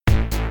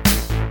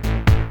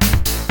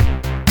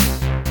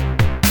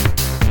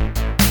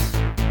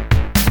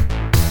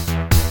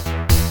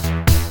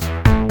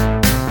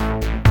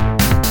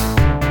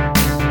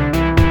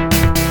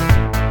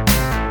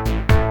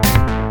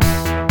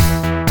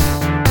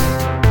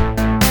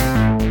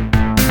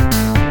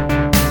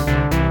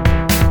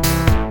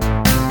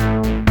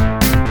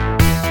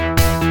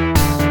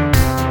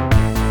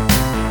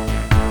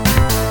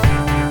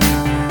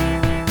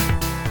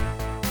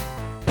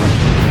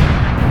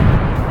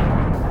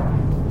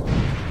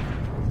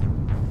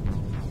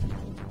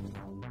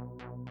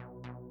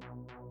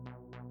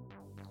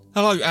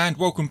Hello and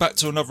welcome back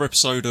to another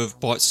episode of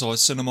Bite Size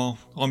Cinema.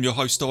 I'm your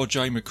host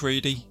RJ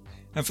McCready,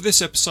 and for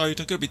this episode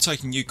I'm going to be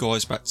taking you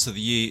guys back to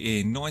the year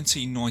in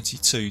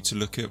 1992 to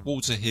look at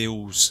Walter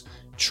Hill's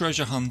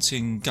treasure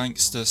hunting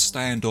gangster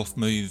standoff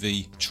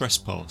movie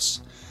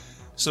Trespass.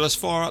 So let's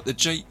fire up the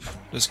Jeep,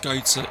 let's go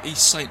to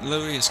East St.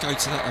 Louis, let's go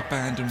to that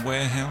abandoned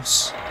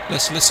warehouse,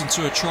 let's listen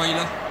to a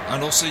trailer,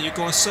 and I'll see you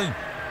guys soon.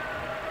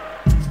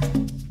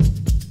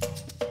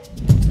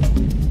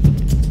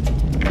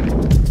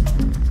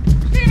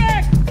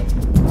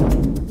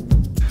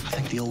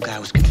 The old guy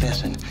was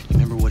confessing. You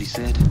remember what he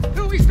said?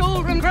 Who we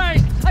stole from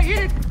Christ? I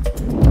hid it.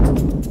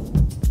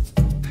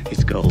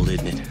 It's gold,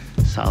 isn't it?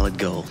 Solid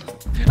gold.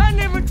 I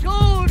never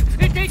told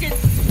to take it.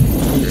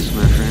 This,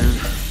 my friend,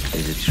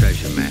 is a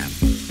treasure map.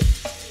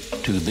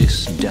 To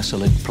this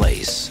desolate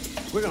place,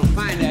 We're gonna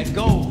find that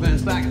gold,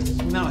 Vince. I can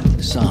smell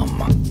it.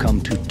 some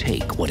come to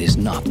take what is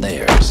not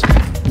theirs.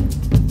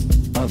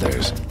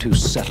 Others to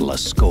settle a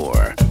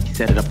score. He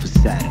set it up for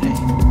Saturday.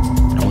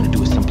 And I want to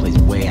do it someplace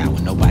way out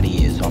where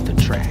nobody is, off the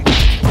track.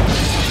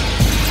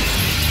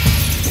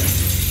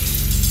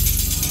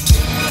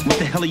 What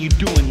the hell are you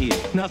doing here?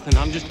 Nothing.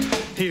 I'm just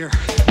here.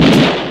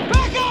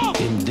 Back up!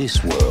 In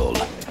this world,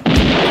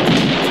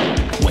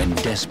 when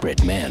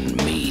desperate men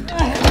meet,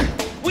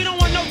 We don't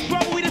want no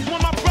trouble. We just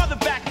want my brother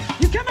back.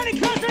 You come any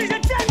closer, he's a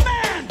dead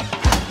man.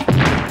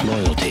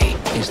 loyalty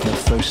is the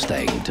first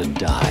thing to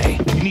die.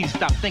 You need to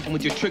stop thinking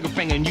with your trigger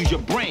finger and use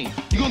your brain.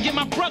 You're gonna get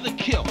my brother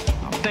killed.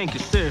 I'm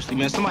thinking seriously,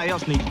 man. Somebody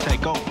else needs to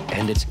take over.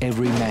 And it's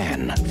every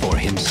man for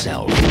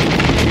himself.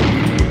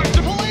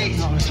 The police!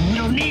 No, listen, we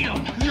don't need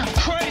them. You're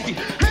crazy.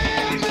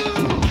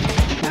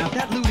 Now, if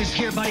that loot is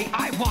here, buddy,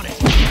 I want it.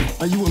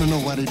 Now you want to know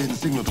why they didn't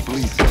signal the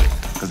police?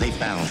 Because they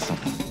found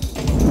something.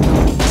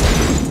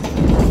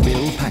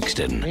 Bill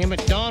Paxton, Damn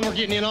it, Don, we're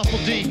getting in awful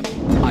deep.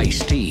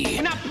 Ice-T,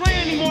 We're not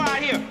playing anymore out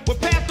here. We're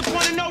past the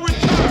point of no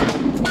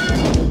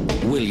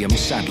return. William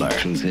Sadler,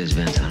 Truth is,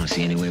 Vince, I don't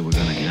see any way we're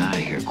going to get out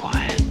of here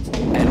quiet.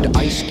 and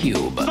Ice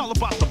Cube. It's all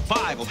about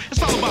survival.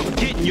 It's all about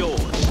getting yours.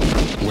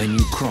 When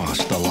you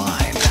cross the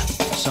line,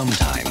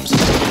 sometimes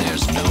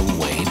there's no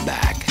way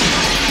back.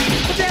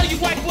 What the hell you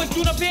white boys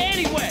doing up here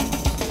anyway?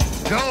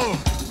 Gold.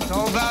 It's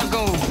all about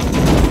gold.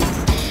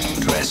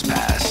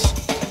 Trespass.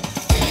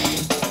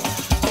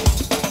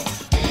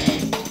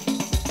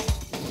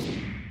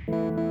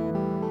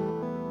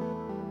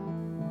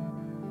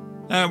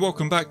 And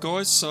welcome back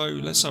guys, so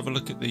let's have a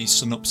look at the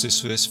synopsis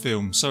for this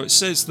film. So it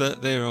says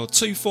that there are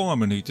two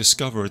firemen who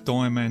discover a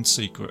diamond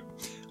secret.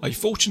 A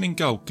fortune in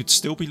gold could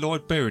still be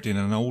lied buried in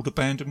an old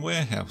abandoned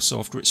warehouse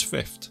after its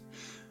theft.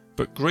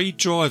 But greed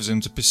drives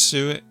them to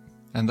pursue it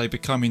and they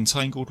become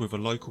entangled with a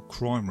local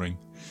crime ring.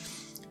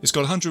 It's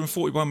got a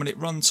 141 minute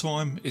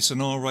runtime, it's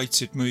an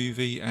R-rated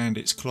movie and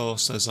it's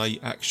classed as a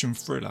action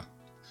thriller.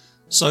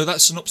 So that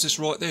synopsis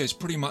right there is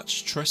pretty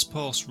much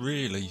Trespass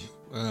really.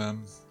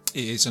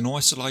 It is an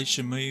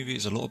isolation movie,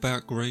 it's a lot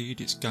about greed,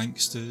 it's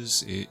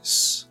gangsters,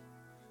 it's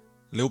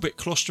a little bit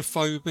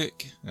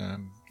claustrophobic,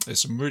 there's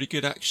some really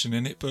good action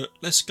in it, but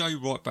let's go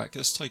right back,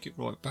 let's take it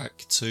right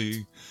back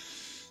to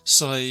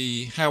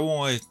say how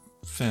I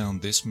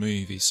found this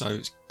movie. So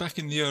it's back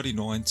in the early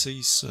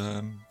 90s,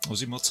 I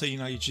was in my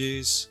teenage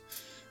years,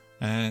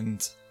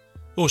 and,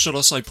 or should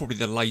I say probably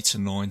the later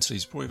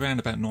 90s, probably around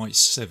about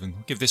 97,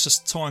 I'll give this a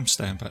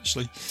timestamp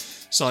actually.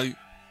 So,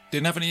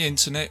 didn't have any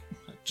internet,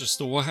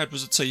 just all I had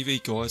was a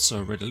TV guide, so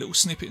I read a little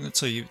snippet in the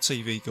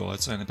TV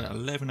guide saying about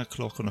 11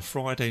 o'clock on a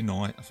Friday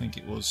night, I think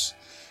it was,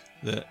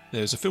 that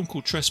there's a film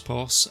called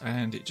Trespass,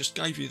 and it just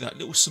gave you that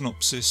little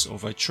synopsis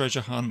of a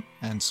treasure hunt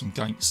and some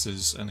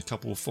gangsters and a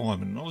couple of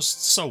firemen, and I was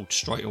sold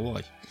straight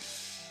away.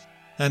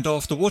 And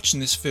after watching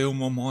this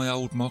film on my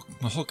old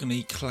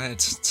mahogany clad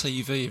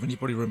TV, if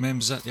anybody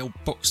remembers that, the old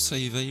box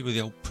TV with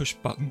the old push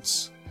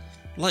buttons,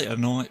 late at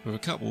night with a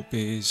couple of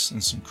beers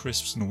and some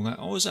crisps and all that,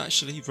 I was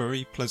actually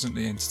very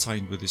pleasantly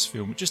entertained with this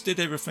film. It just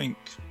did everything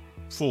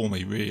for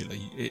me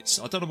really.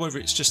 I don't know whether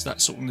it's just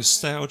that sort of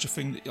nostalgia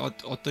thing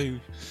that I do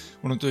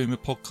when I'm doing my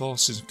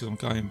podcasts because I'm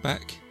going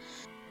back.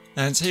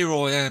 And here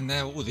I am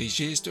now all these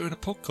years doing a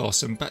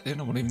podcast, and back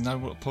then I wouldn't even know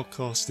what a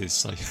podcast is,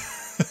 so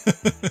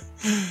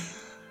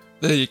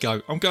there you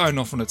go. I'm going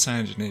off on a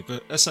tangent here,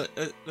 but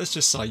let's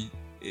just say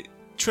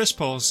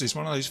Trespass is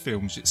one of those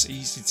films, it's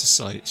easy to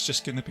say it's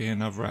just going to be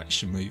another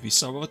action movie.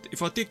 So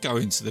if I did go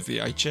into the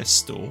VHS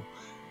store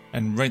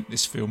and rent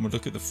this film and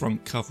look at the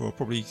front cover,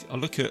 I'll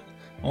look at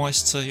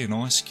Ice-T and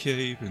Ice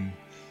Cube and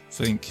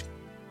think,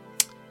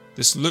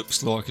 this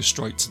looks like a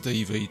straight to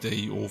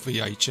DVD or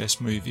VHS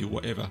movie or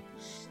whatever.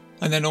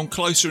 And then on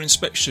closer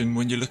inspection,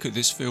 when you look at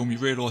this film, you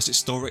realise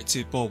it's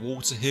directed by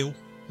Walter Hill,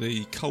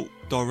 the cult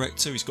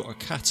director. He's got a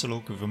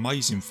catalogue of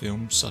amazing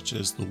films such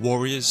as The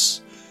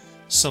Warriors,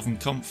 Southern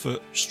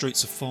Comfort,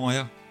 Streets of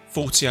Fire,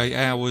 48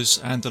 Hours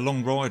and The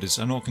Long Riders,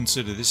 and I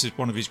consider this is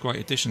one of his great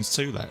additions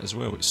to that as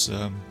well. It's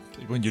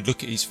when you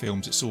look at his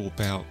films, it's all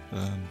about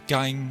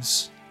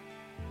gangs,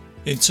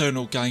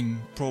 internal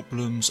gang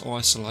problems,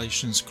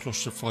 isolations,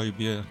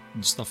 claustrophobia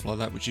and stuff like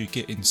that, which you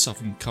get in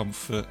Southern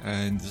Comfort,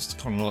 and it's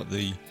kind of like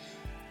the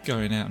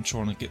going out and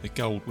trying to get the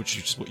gold, which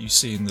is what you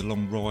see in the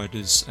Long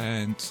Riders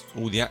and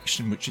all the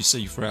action which you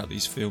see throughout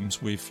these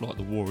films with like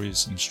the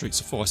Warriors and Streets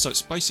of Fire. So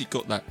it's basically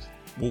got that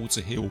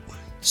Walter Hill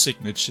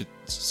signature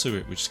to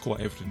it, which is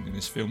quite evident in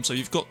this film. So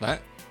you've got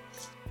that.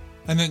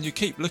 And then you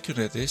keep looking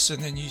at this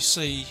and then you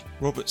see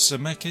Robert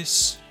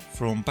Zemeckis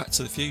from Back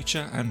to the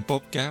Future and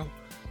Bob Gale.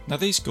 Now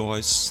these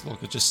guys,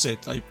 like I just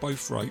said, they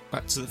both wrote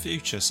Back to the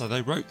Future, so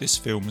they wrote this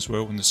film as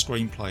well, and the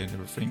screenplay and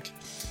everything.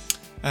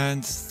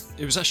 And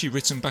it was actually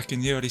written back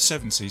in the early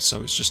 70s,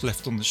 so it's just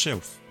left on the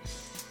shelf.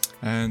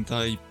 And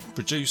they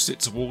produced it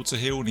to Walter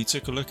Hill, and he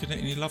took a look at it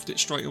and he loved it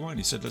straight away, and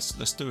he said,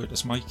 let's do it,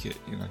 let's make it,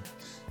 you know.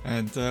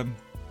 And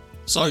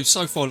so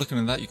far looking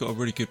at that, you've got a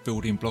really good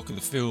building block of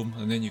the film,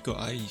 and then you've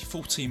got a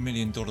 $14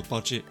 million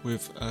budget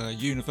with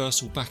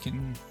Universal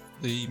backing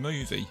the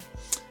movie.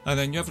 And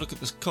then you have a look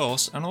at the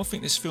cast, and I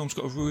think this film's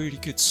got a really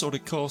good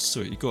solid cast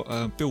to it. You've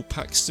got Bill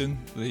Paxton,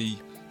 the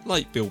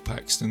late Bill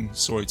Paxton,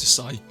 sorry to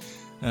say,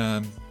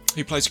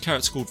 who plays a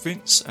character called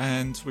Vince,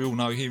 and we all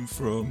know him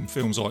from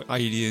films like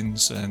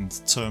Aliens and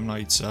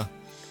Terminator.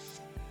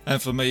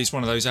 And for me, he's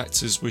one of those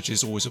actors which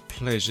is always a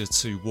pleasure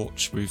to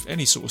watch with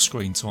any sort of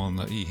screen time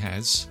that he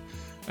has.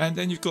 And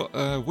then you've got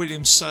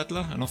William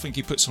Sadler, and I think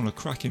he puts on a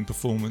cracking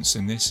performance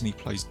in this, and he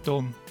plays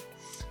Don.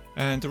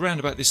 And around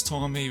about this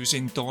time he was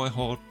in Die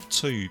Hard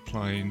 2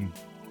 playing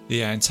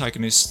the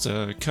antagonist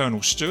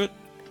Colonel Stewart.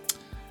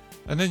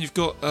 And then you've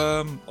got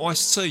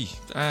Ice-T,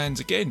 and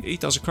again he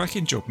does a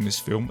cracking job in this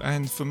film.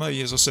 And for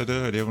me, as I said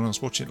earlier when I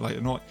was watching it late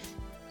at night,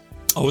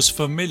 I was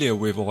familiar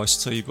with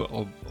Ice-T, but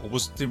I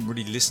didn't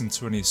really listen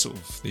to any sort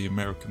of the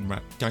American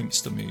rap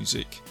gangster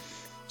music.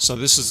 So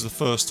this is the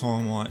first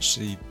time I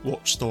actually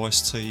watched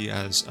Ice-T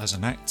as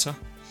an actor.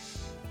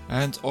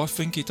 And I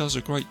think he does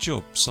a great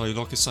job. So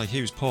like I say, he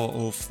was part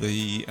of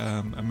the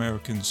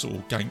American sort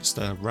of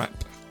gangster rap,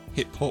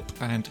 hip hop,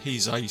 and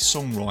he's a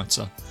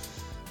songwriter.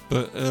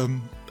 But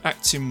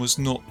acting was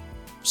not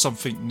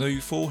something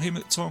new for him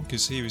at the time,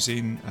 because he was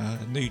in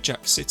New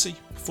Jack City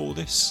before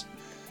this,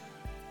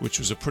 which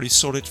was a pretty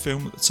solid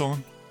film at the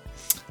time.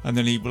 And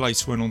then he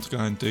later went on to go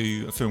and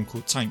do a film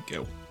called Tank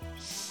Girl.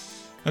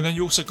 And then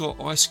you also got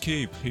Ice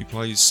Cube, who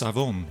plays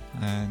Savon,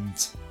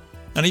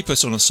 and he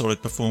puts on a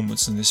solid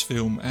performance in this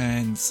film.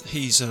 And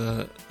he's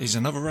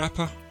another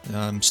rapper.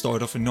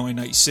 Started off in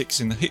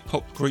 1986 in the hip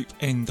hop group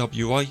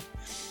NWA.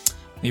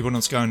 He went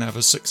on to go and have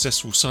a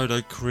successful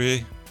solo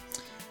career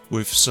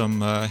with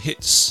some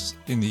hits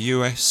in the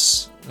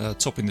US,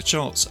 topping the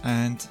charts.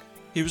 And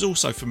he was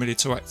also familiar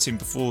to acting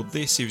before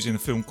this. He was in a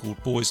film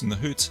called Boys in the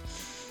Hood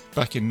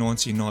back in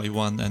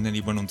 1991, and then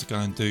he went on to go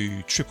and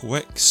do Triple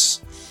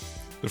X,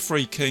 The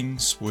Three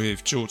Kings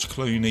with George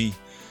Clooney,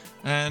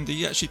 and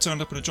he actually turned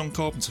up in a John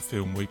Carpenter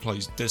film where he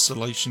plays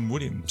Desolation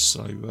Williams.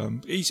 So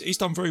he's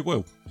done very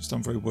well. He's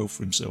done very well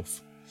for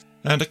himself.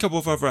 And a couple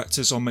of other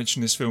actors I'll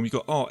mention in this film. You've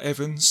got Art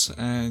Evans,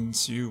 and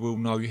you will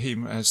know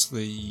him as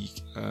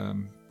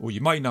or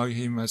you may know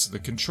him as the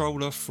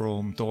controller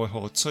from Die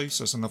Hard 2,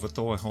 so it's another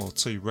Die Hard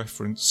 2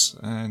 reference,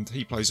 and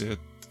he plays a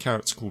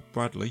character called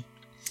Bradley.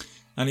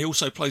 And he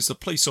also plays the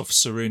police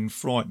officer in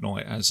Fright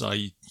Night as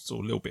a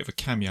sort of little bit of a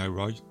cameo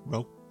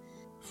role.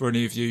 For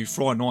any of you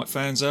Fright Night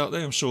fans out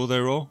there, I'm sure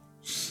there are.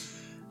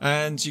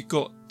 And you've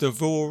got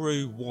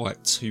Devoru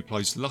White, who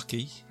plays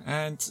Lucky,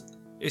 and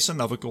it's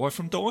another guy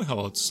from Die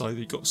Hard, so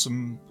you've got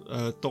some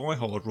Die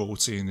Hard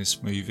royalty in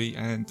this movie.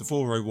 And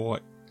Devoru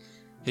White,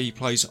 he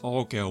plays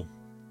Argyle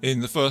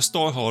in the first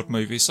Die Hard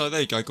movie. So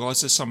there you go,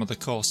 guys, there's some of the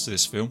cast of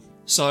this film.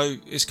 So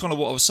it's kind of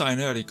what I was saying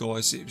earlier,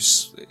 guys. It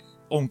was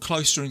on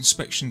closer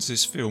inspection to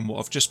this film, what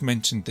I've just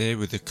mentioned there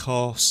with the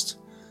cast,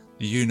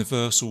 the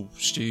Universal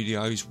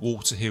Studios,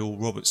 Walter Hill,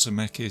 Robert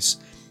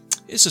Zemeckis.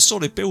 It's a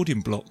solid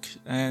building block,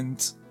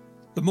 and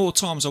the more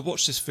times I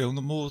watch this film,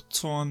 the more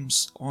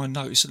times I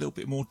notice a little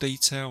bit more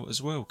detail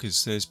as well,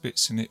 because there's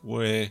bits in it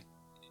where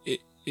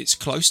it's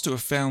close to a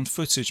found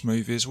footage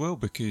movie as well,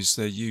 because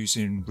they're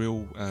using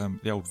real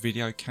the old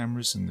video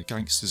cameras and the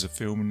gangsters are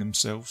filming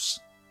themselves,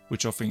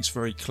 which I think is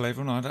very clever,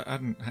 and I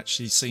hadn't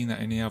actually seen that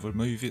in any other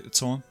movie at the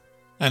time.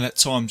 And at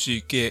times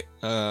you get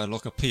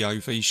like a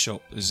POV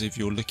shot, as if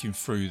you're looking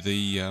through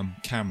the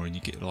camera, and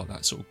you get like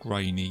that sort of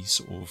grainy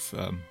sort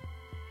of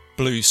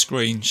blue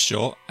screen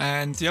shot.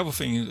 And the other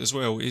thing as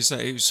well is that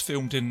it was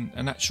filmed in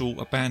an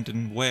actual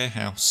abandoned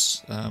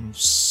warehouse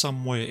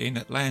somewhere in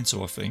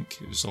Atlanta, I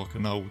think. It was like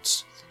an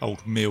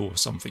old mill or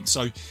something.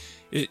 So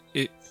it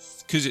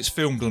because it's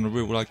filmed on a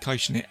real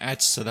location, it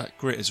adds to that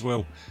grit as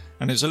well.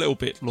 And it's a little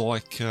bit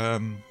like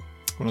when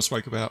I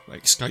spoke about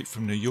Escape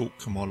from New York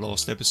on my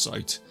last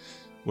episode,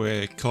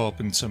 where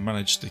Carpenter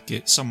managed to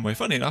get somewhere,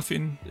 funny enough,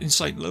 in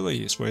St.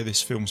 Louis is where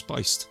this film's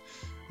based.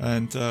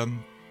 And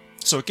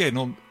so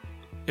again,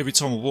 every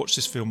time I watch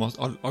this film,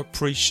 I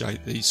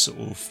appreciate these sort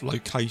of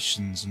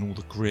locations and all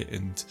the grit,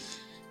 and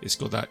it's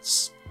got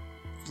that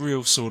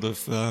real sort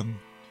of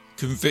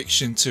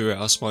conviction to it,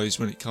 I suppose,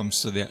 when it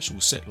comes to the actual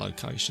set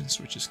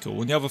locations, which is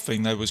cool. And the other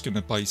thing, they was going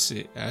to base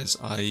it as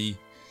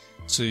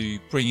to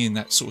bring in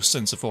that sort of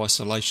sense of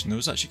isolation. There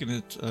was actually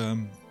going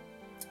to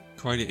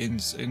create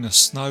it in a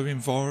snow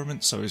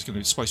environment, so it's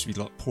supposed to be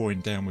like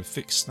pouring down with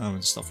thick snow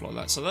and stuff like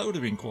that. So that would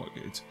have been quite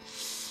good.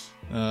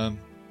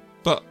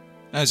 But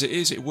as it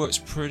is, it works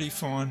pretty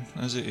fine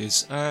as it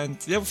is. And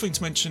the other thing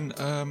to mention,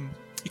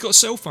 you've got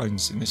cell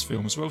phones in this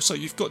film as well, so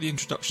you've got the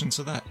introduction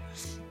to that.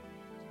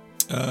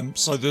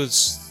 So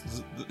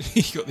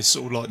you've got this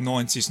sort of like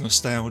 90s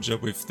nostalgia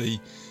with the,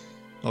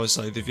 like I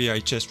say, the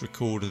VHS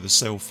recorder, the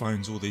cell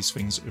phones, all these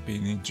things that are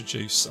being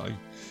introduced. So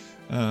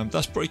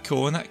that's pretty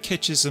cool, and that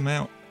catches them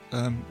out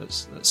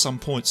at some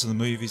points in the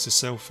movies. The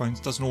cell phones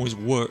doesn't always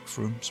work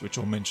for them, which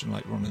I'll mention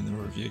later on in the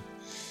review.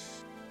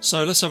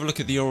 So let's have a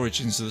look at the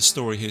origins of the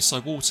story here. So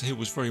Walter Hill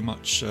was very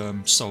much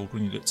sold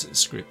when you looked at the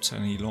script,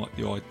 and he liked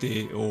the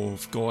idea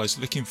of guys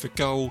looking for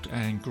gold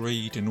and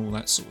greed and all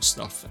that sort of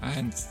stuff.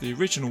 And the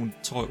original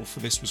title for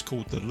this was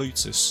called The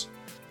Lotus,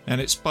 and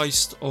it's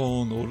based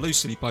on, or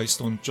loosely based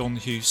on, John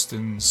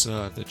Huston's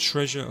The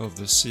Treasure of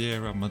the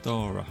Sierra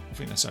Madre. I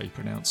think that's how you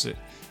pronounce it.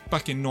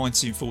 Back in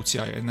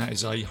 1948, and that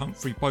is a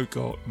Humphrey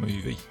Bogart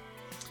movie.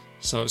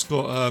 So it's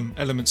got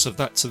elements of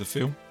that to the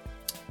film.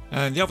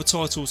 And the other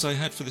titles they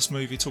had for this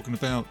movie, talking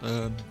about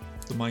the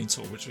main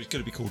title, which was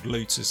going to be called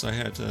Looters, they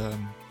had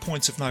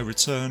Point of No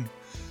Return,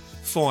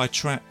 Fire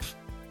Trap,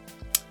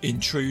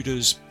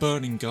 Intruders,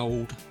 Burning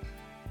Gold,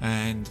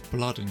 and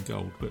Blood and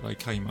Gold. But they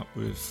came up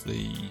with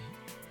the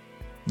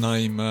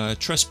name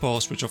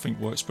Trespass, which I think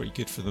works pretty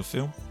good for the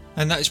film.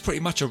 And that is pretty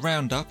much a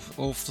roundup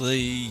of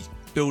the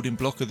building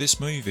block of this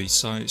movie.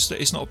 So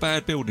it's not a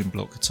bad building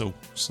block at all.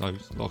 So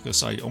like I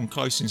say, on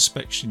close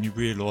inspection you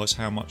realise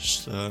how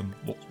much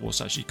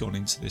what's actually gone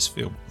into this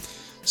film.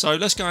 So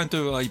let's go and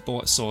do a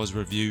bite-sized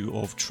review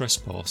of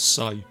Trespass.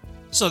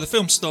 So the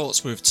film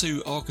starts with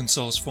two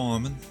Arkansas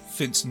firemen,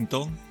 Vince and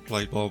Don,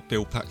 played by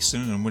Bill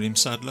Paxton and William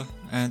Sadler,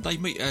 and they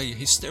meet a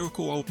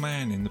hysterical old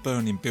man in the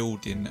burning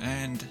building,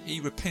 and he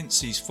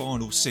repents his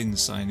final sin,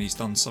 saying he's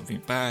done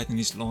something bad in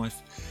his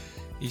life.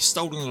 He's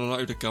stolen a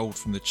load of gold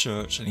from the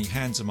church, and he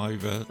hands him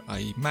over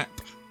a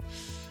map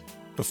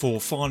before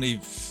finally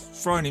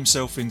throwing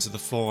himself into the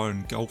fire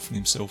and engulfing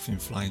himself in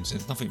flames.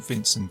 There's nothing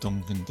Vince and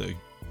Don can do.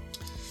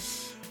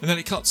 And then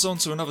it cuts on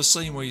to another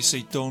scene where you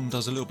see Don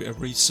does a little bit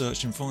of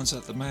research and finds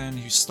out the man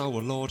who stole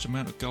a large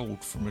amount of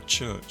gold from a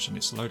church, and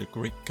it's a load of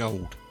Greek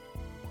gold.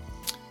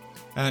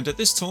 And at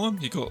this time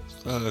you got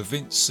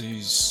Vince,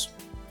 who's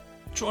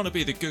trying to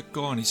be the good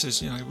guy, and he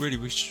says, really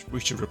we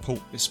should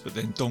report this, but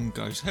then Don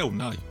goes, hell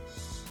no.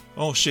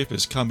 Our ship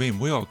has come in,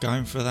 we are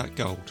going for that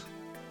gold.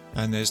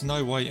 And there's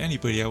no way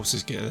anybody else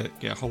is get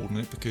a hold of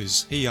it,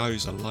 because he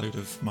owes a load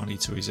of money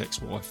to his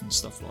ex-wife and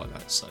stuff like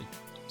that.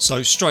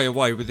 So straight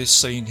away with this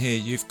scene here,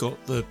 you've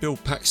got the Bill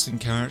Paxton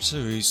character,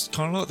 who's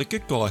kind of like the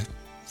good guy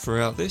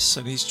throughout this,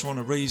 and he's trying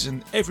to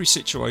reason every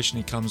situation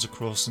he comes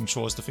across and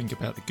tries to think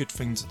about the good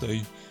thing to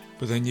do.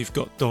 But then you've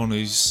got Don, who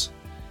is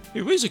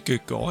a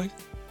good guy,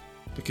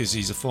 because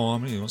he's a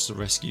fireman, he wants to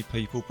rescue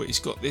people, but he's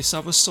got this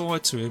other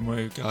side to him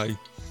where you go,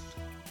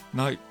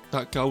 no,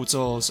 that gold's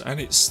ours. And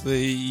it's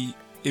the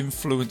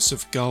influence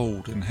of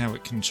gold and how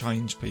it can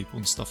change people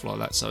and stuff like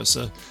that. So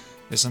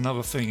there's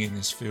another thing in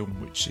this film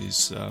which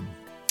is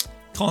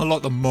kind of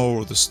like the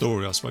moral of the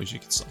story, I suppose you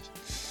could say.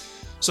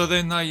 So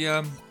then they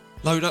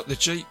load up the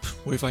Jeep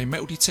with a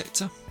metal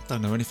detector.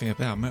 Don't know anything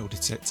about a metal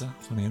detector,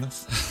 funny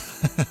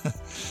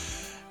enough.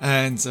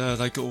 And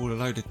they got all a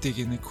load of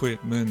digging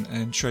equipment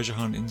and treasure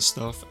hunting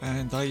stuff,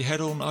 and they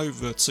head on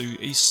over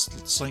to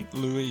East St.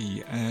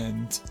 Louis,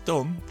 and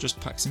Don just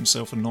packs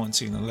himself a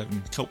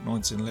Colt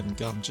 1911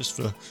 gun just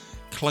for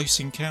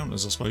close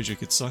encounters, I suppose you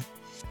could say.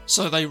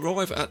 So they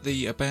arrive at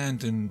the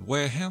abandoned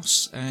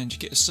warehouse, and you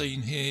get a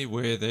scene here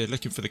where they're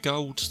looking for the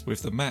gold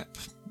with the map,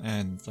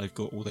 and they've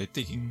got all their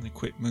digging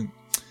equipment.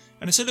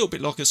 And it's a little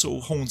bit like a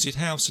sort of haunted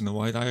house in a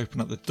way. They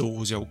open up the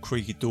doors, the old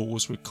creaky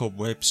doors with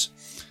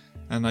cobwebs,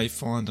 and they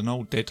find an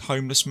old dead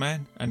homeless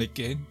man. And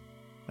again,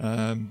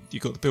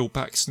 you've got the Bill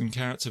Paxton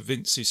character,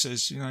 Vince, who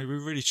says, we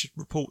really should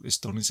report this,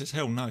 Don. He says,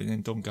 hell no. And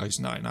then Don goes,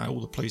 no,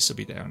 all the police will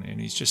be down here.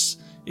 And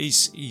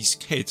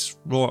he's heads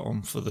right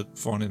on for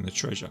finding the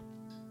treasure.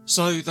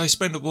 So they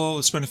spend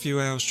a few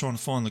hours trying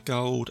to find the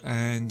gold,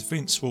 and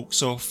Vince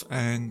walks off,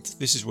 and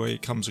this is where he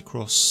comes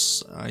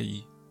across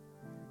a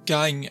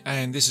gang,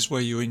 and this is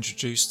where you're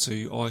introduced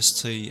to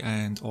Ice-T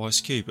and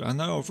Ice Cube. And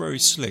they are very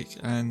slick,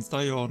 and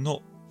they are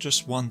not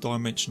just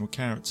one-dimensional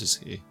characters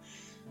here.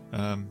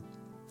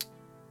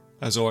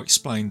 As I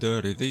explained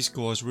earlier, these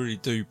guys really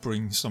do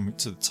bring something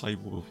to the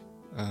table.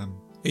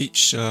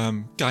 Each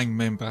gang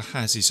member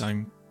has his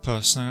own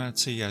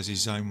personality, has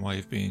his own way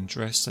of being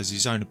dressed, has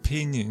his own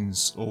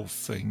opinions of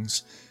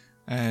things.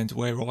 And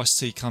where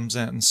Ice-T comes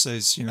out and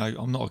says,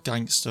 I'm not a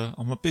gangster,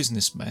 I'm a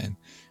businessman.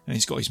 And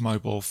he's got his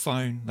mobile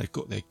phone, they've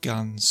got their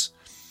guns,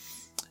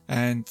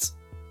 and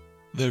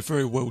they're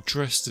very well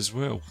dressed as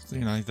well.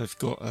 They've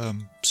got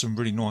some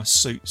really nice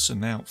suits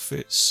and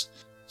outfits.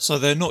 So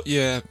they're not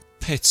your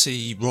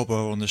petty robber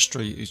on the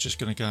street who's just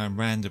going to go and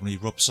randomly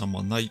rob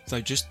someone.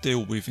 They just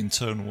deal with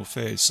internal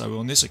affairs. So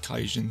on this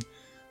occasion,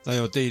 they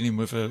are dealing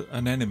with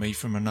an enemy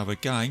from another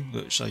gang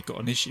that they got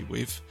an issue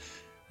with,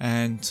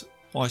 and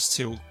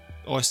Ice-T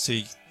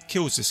Ice-T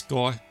kills this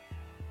guy.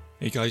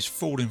 He goes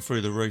falling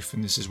through the roof,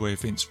 and this is where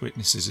Vince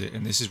witnesses it,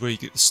 and this is where you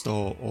get the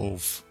start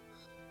of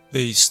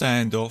the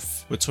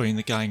standoff between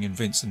the gang and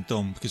Vince and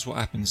Don, because what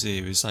happens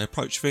here is they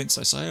approach Vince,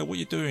 they say, "Oh, what are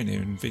you doing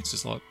here?" And Vince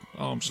is like,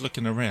 "Oh, I'm just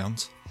looking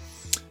around."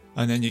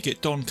 And then you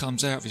get Don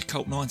comes out with his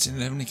Colt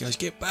 1911, he goes,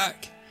 "Get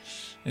back!"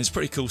 And it's a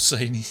pretty cool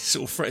scene. He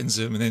sort of threatens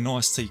him, and then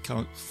Ice-T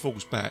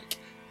falls back,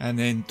 and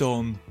then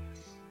Don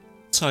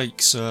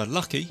takes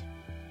Lucky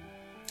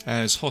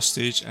as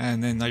hostage,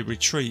 and then they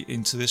retreat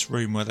into this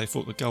room where they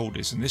thought the gold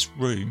is, and this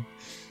room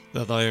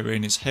that they are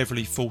in is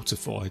heavily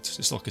fortified.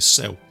 It's like a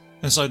cell.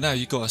 And so now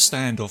you've got a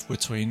standoff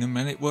between them,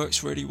 and it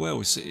works really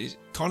well. It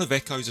kind of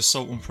echoes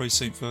Assault on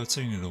Precinct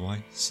 13 in a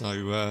way.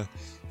 So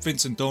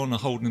Vince and Don are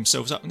holding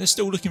themselves up, and they're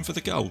still looking for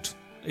the gold,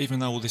 even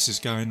though all this is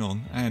going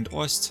on. And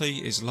Ice-T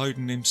is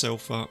loading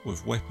himself up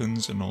with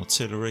weapons and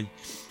artillery.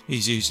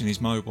 He's using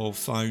his mobile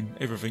phone.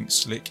 Everything's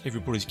slick.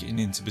 Everybody's getting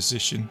into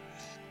position.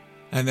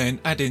 And then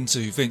adding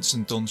to Vince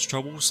and Don's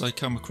troubles, they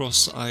come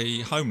across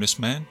a homeless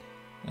man,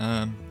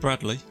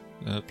 Bradley,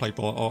 played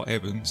by Art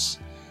Evans.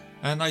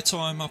 And they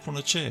tie him up on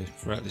a chair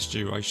throughout this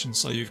duration.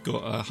 So you've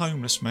got a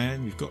homeless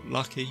man, you've got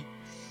Lucky,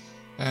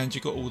 and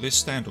you've got all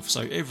this standoff.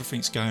 So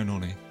everything's going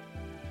on here.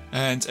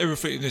 And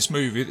everything in this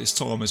movie at this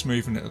time is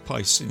moving at a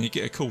pace. And you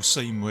get a cool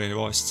scene where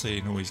Ice-T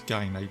and all his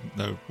gang,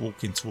 they're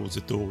walking towards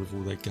the door with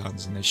all their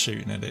guns and they're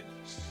shooting at it.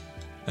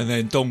 And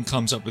then Don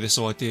comes up with this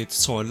idea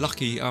to tie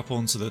Lucky up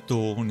onto the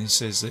door, and he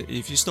says that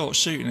if you start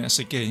shooting at us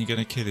again, you're going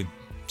to kill him.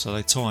 So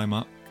they tie him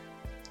up.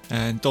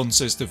 And Don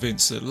says to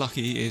Vince that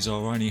Lucky is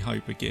our only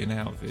hope of getting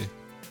out of here.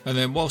 And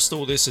then whilst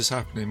all this is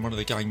happening, one of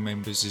the gang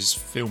members is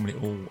filming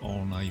it all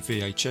on a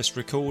VHS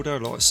recorder.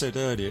 Like I said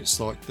earlier, it's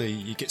like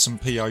you get some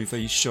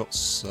POV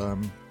shots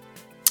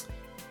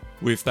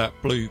with that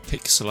blue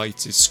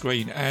pixelated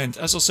screen. And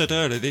as I said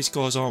earlier, these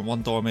guys aren't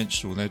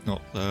one-dimensional. They're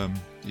not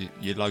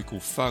your local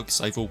thugs.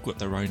 They've all got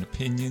their own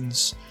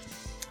opinions.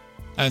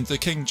 And the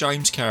King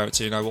James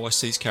character,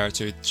 Ice-T's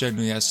character,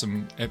 generally has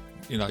some,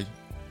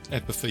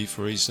 empathy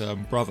for his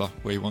brother,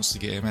 where he wants to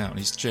get him out, and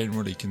he's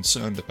generally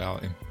concerned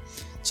about him,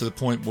 to the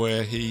point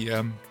where he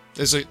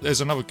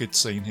there's another good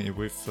scene here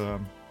with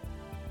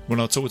when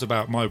I talked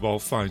about mobile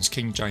phones.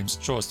 King James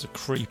tries to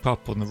creep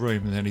up on the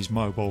room, and then his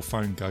mobile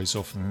phone goes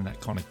off, and then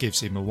that kind of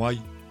gives him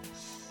away.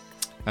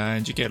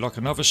 And you get like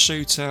another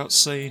shootout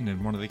scene,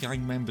 and one of the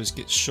gang members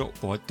gets shot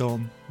by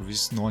Don with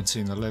his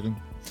 1911.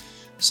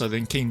 So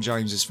then King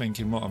James is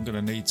thinking, right, I'm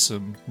going to need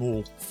some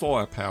more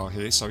firepower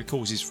here. So he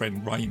calls his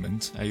friend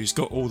Raymond, who's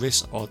got all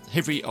this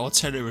heavy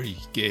artillery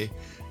gear.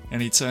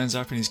 And he turns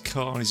up in his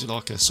car, and he's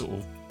like a sort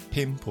of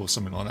pimp or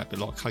something like that, but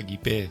like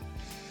Huggy Bear.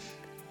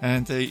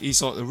 And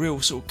he's like the real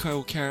sort of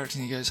cool character,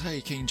 and he goes,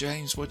 "Hey King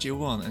James, what do you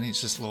want?" And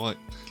it's just like,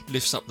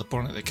 lifts up the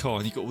bonnet of the car,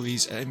 and you've got all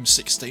these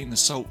M16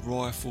 assault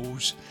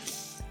rifles.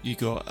 You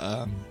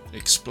got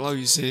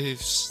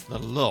explosives, the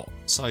lot.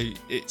 So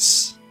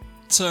it's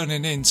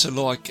turning into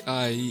like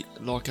a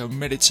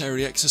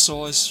military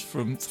exercise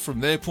from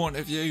their point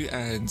of view,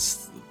 and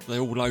they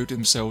all load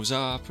themselves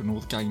up, and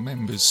all the gang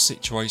members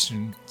situate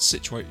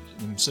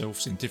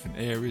themselves in different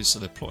areas, so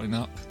they're plotting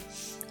up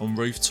on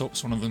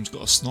rooftops. One of them's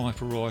got a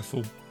sniper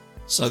rifle.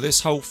 So this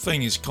whole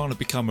thing has kind of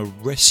become a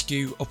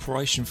rescue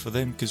operation for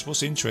them, because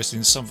what's interesting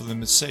is some of them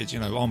have said,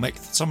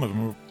 some of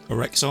them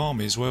are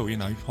ex-army as well,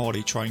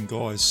 highly trained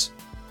guys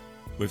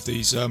with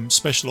these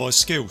specialised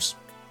skills.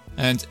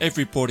 And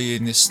everybody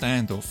in this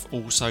standoff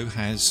also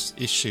has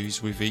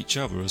issues with each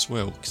other as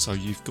well. So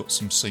you've got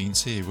some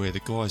scenes here where the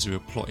guys who are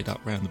plotted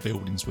up around the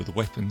buildings with the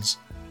weapons,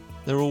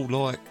 they're all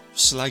like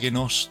slagging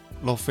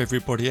off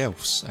everybody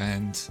else,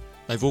 and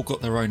they've all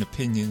got their own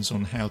opinions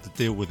on how to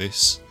deal with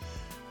this.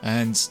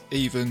 And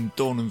even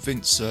Don and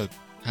Vince are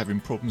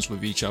having problems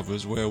with each other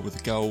as well with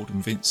the gold,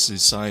 and Vince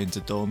is saying to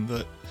Don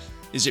that,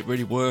 is it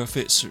really worth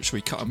it? So should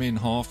we cut them in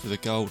half with the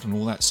gold and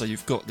all that? So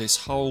you've got this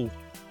whole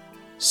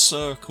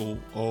circle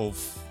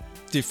of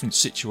different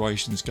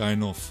situations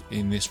going off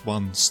in this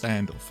one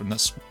standoff, and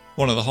that's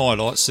one of the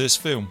highlights of this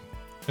film.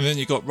 And then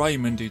you've got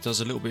Raymond, who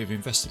does a little bit of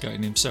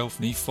investigating himself,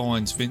 and he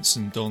finds Vince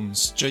and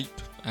Don's Jeep,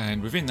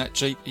 and within that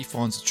Jeep he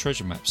finds a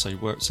treasure map, so he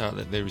works out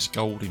that there is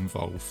gold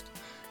involved.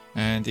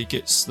 And he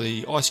gets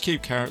the Ice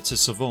Cube character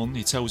Savon,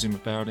 he tells him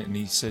about it, and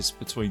he says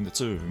between the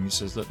two of them, he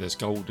says, look, there's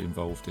gold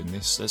involved in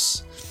this,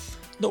 let's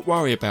not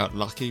worry about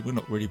Lucky, we're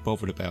not really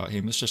bothered about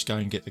him, let's just go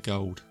and get the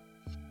gold.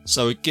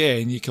 So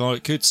again, you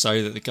could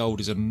say that the gold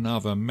is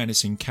another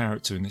menacing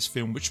character in this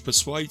film, which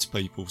persuades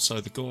people. So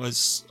the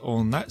guys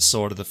on that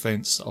side of the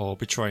fence are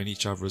betraying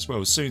each other as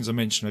well. As soon as a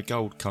mention of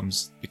gold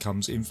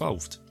becomes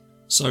involved.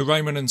 So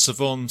Raymond and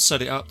Savon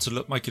set it up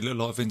to make it look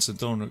like Vince and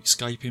Don are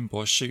escaping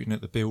by shooting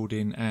at the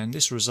building, and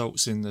this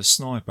results in the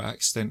sniper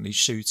accidentally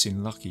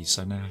shooting Lucky,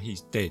 so now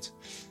he's dead.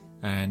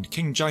 And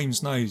King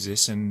James knows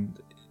this, and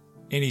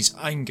in his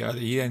anger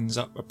he ends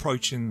up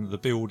approaching the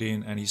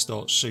building and he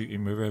starts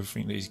shooting with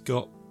everything that he's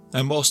got.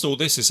 And whilst all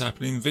this is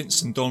happening,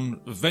 Vince and Don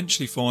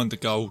eventually find the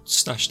gold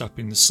stashed up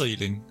in the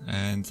ceiling,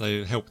 and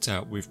they helped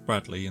out with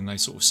Bradley, and they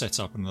sort of set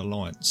up an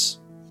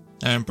alliance.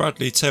 And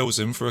Bradley tells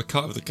him for a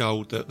cut of the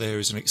gold that there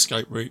is an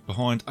escape route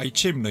behind a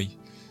chimney.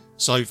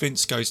 So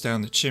Vince goes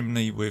down the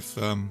chimney with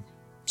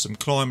some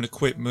climbing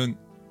equipment,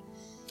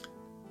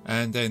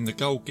 and then the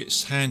gold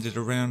gets handed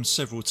around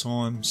several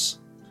times.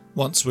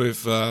 Once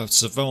with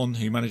Savon,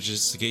 who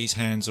manages to get his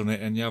hands on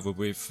it, and the other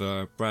with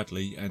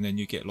Bradley, and then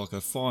you get like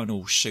a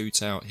final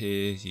shootout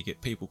here. You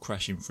get people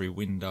crashing through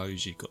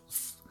windows, you've got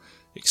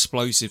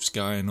explosives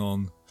going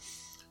on,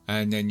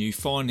 and then you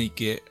finally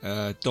get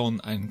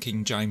Don and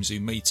King James who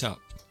meet up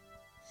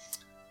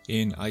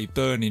in a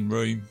burning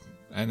room,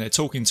 and they're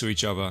talking to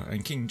each other,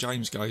 and King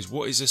James goes,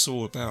 "What is this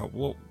all about?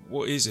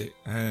 What is it?"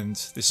 And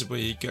this is where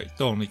you get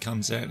Don. He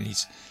comes out, and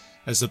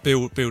as the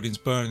building's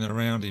burning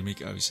around him, he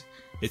goes,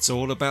 "It's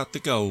all about the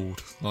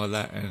gold," like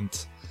that. And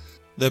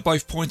they're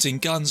both pointing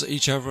guns at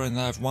each other, and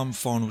they have one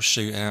final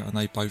shootout, and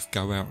they both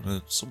go out in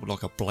a sort of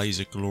like a blaze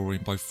of glory,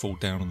 and both fall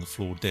down on the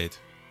floor dead,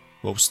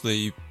 whilst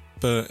the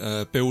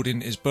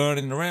building is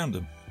burning around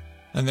them.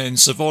 And then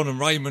Savon and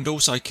Raymond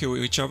also kill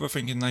each other,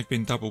 thinking they've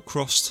been double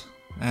crossed.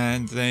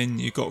 And then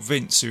you've got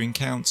Vince, who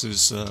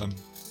encounters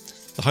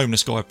the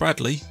homeless guy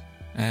Bradley,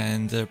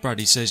 and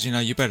Bradley says,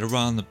 "You better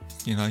run,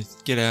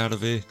 get out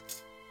of here.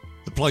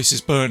 The place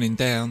is burning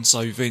down."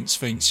 So Vince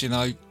thinks,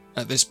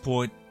 at this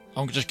point,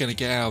 I'm just going to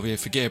get out of here,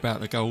 forget about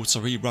the gold,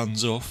 so he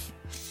runs off.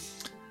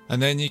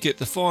 And then you get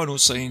the final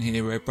scene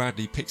here where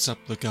Bradley picks up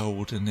the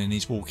gold, and then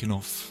he's walking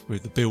off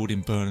with the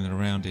building burning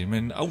around him,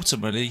 and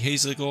ultimately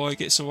he's the guy who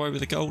gets away with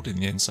the gold in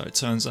the end, so it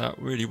turns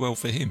out really well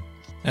for him.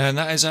 And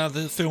that is how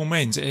the film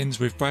ends. It ends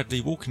with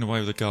Bradley walking away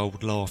with the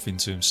gold, laughing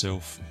to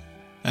himself.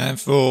 And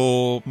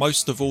for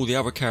most of all the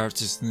other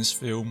characters in this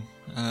film,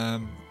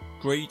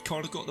 greed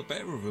kind of got the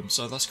better of them,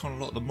 so that's kind of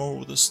like the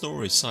moral of the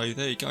story. So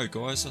there you go,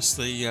 guys, that's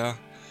the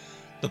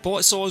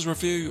bite-sized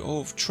review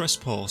of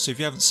Trespass. If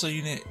you haven't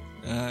seen it,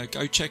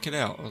 go check it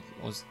out.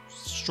 I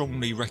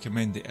strongly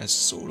recommend it as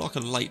sort of like a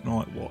late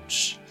night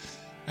watch.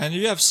 And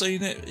if you have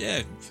seen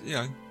it,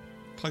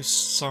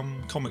 post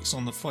some comments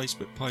on the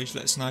Facebook page,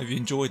 let us know if you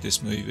enjoyed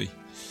this movie.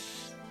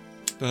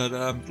 But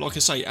like I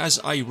say, as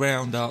a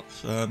roundup,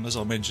 as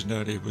I mentioned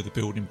earlier with the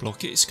building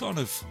block, it's kind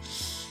of,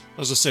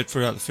 as I said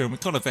throughout the film,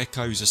 it kind of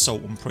echoes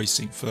Assault on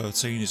Precinct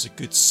 13. It's a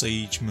good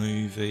siege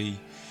movie.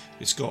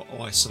 It's got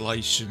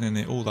isolation in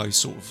it, all those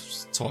sort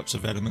of types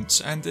of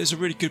elements. And there's a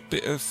really good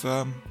bit of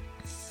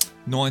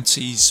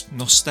 90s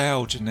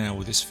nostalgia now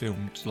with this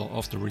film, like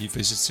after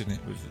revisiting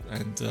it.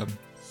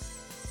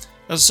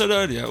 As I said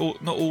earlier,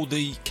 not all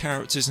the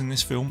characters in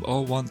this film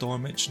are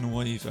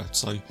one-dimensional either.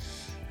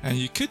 And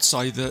you could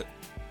say that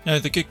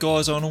the good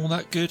guys aren't all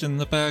that good and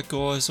the bad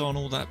guys aren't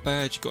all that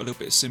bad. You've got a little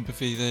bit of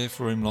sympathy there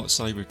for him, like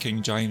say with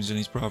King James and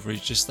his brother.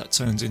 That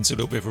turns into a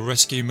little bit of a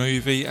rescue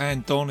movie,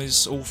 and Don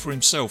is all for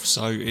himself.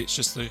 So it's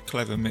just a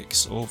clever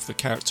mix of the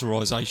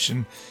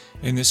characterisation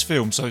in this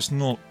film. So it's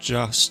not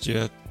just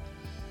your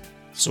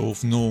sort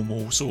of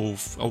normal,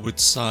 I would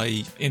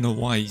say, in a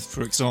way,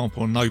 for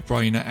example, a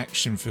no-brainer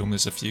action film.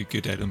 There's a few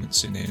good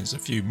elements in here. There's a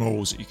few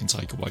morals that you can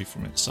take away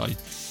from it. So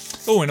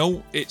all in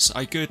all, it's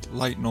a good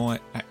late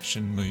night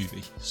action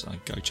movie, so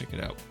go check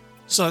it out.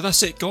 So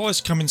that's it, guys,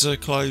 coming to the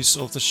close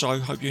of the show.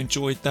 Hope you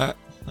enjoyed that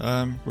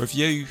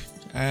review,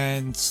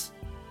 and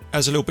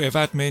as a little bit of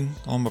admin,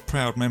 I'm a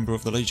proud member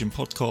of the Legion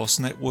Podcast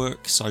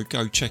Network, so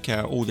go check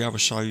out all the other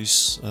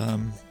shows.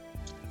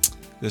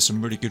 There's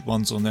some really good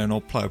ones on there, and I'll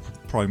play a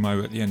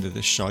promo at the end of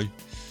this show.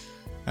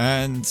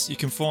 And you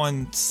can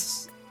find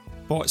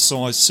Bite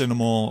Size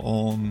Cinema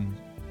on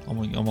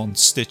I'm on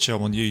Stitcher,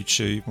 I'm on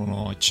YouTube, I'm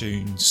on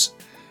iTunes,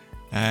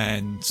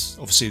 and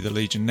obviously the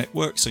Legion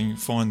Network, so you can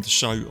find the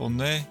show on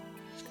there.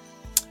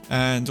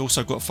 And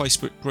also got a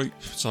Facebook group,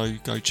 so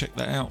go check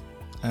that out,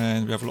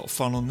 and we have a lot of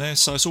fun on there,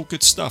 so it's all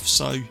good stuff.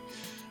 So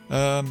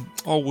I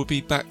will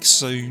be back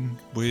soon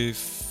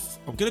with,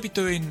 I'm going to be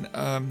doing,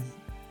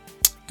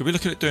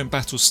 looking at doing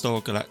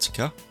Battlestar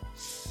Galactica,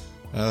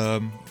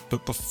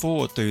 but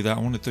before I do that,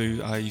 I want to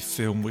do a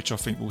film which I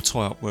think will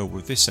tie up well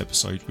with this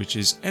episode, which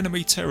is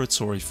Enemy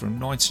Territory from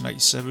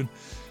 1987,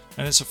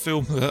 and it's a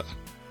film that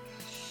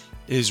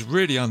is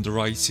really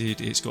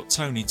underrated. It's got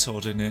Tony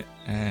Todd in it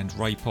and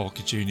Ray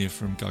Parker Jr.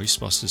 from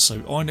Ghostbusters,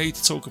 so I need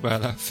to talk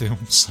about that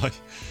film. So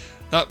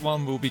that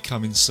one will be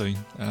coming soon,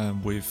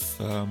 with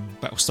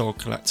Battlestar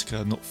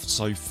Galactica not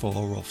so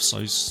far off,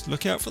 so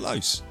look out for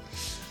those.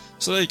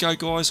 So there you go,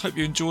 guys, hope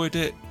you enjoyed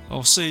it.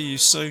 I'll see you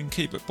soon.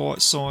 Keep it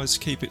bite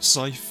sized, keep it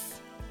safe,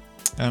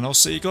 and I'll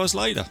see you guys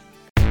later.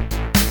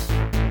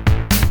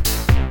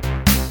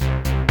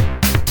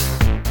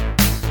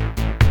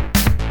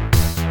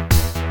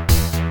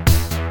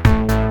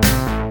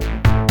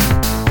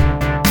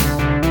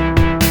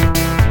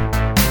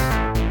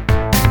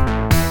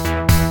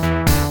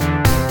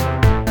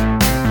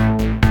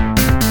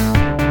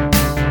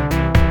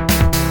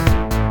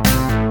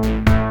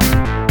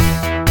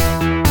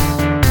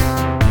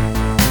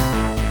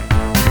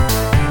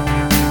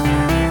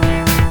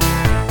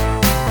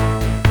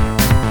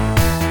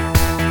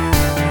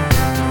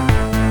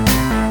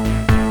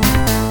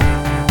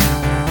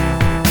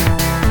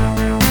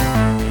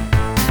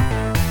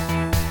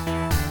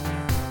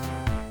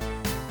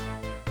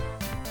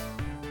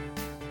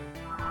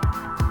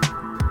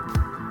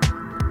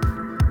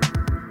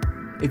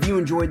 If you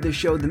enjoyed this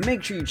show, then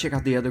make sure you check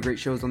out the other great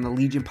shows on the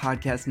Legion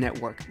Podcast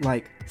Network,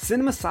 like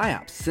Cinema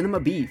Psyops, Cinema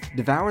Beef,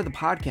 Devour the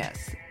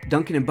Podcast,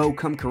 Duncan and Bo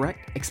Come Correct,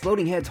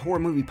 Exploding Heads Horror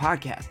Movie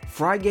Podcast,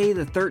 Friday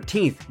the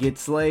 13th, Get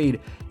Slayed,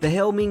 The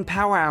Helming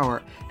Power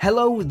Hour,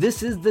 Hello,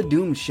 This is the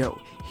Doom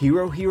Show,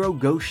 Hero Hero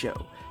Go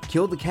Show,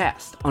 Kill the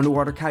Cast,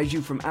 Underwater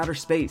Kaiju from Outer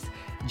Space,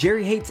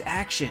 Jerry Hates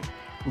Action,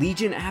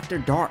 Legion After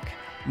Dark,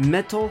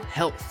 Mental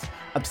Health,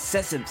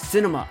 Obsessive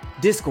Cinema,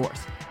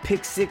 Discourse,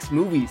 Pick Six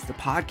Movies, the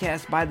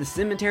podcast by The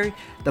Cemetery,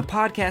 the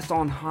podcast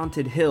on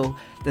Haunted Hill,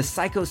 the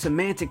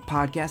Psychosemantic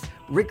Podcast,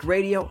 Rick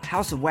Radio,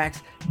 House of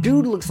Wax,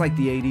 Dude Looks Like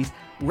the 80s,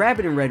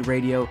 Rabbit and Red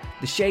Radio,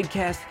 the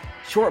Shadecast,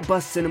 Short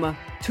Bus Cinema,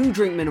 Two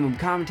Drink Minimum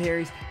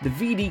Commentaries, the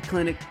VD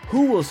Clinic,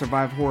 Who Will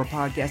Survive Horror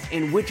Podcast,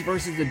 and Witch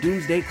vs. the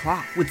Doomsday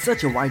Clock. With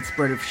such a wide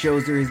spread of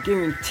shows, there is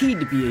guaranteed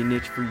to be a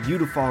niche for you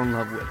to fall in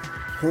love with.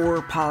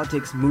 Horror,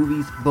 politics,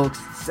 movies, books,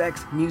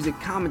 sex, music,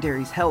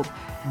 commentaries, health,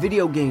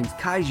 video games,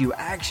 kaiju,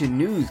 action,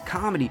 news,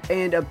 comedy,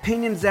 and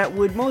opinions that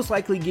would most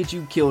likely get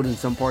you killed in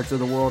some parts of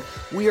the world.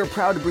 We are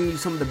proud to bring you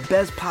some of the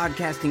best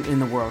podcasting in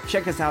the world.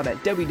 Check us out at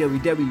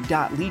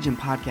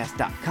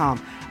www.legionpodcast.com,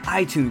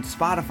 iTunes,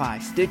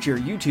 Spotify, Stitcher,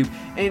 YouTube,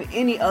 and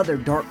any other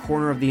dark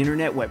corner of the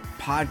internet where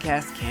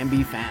podcasts can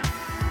be found.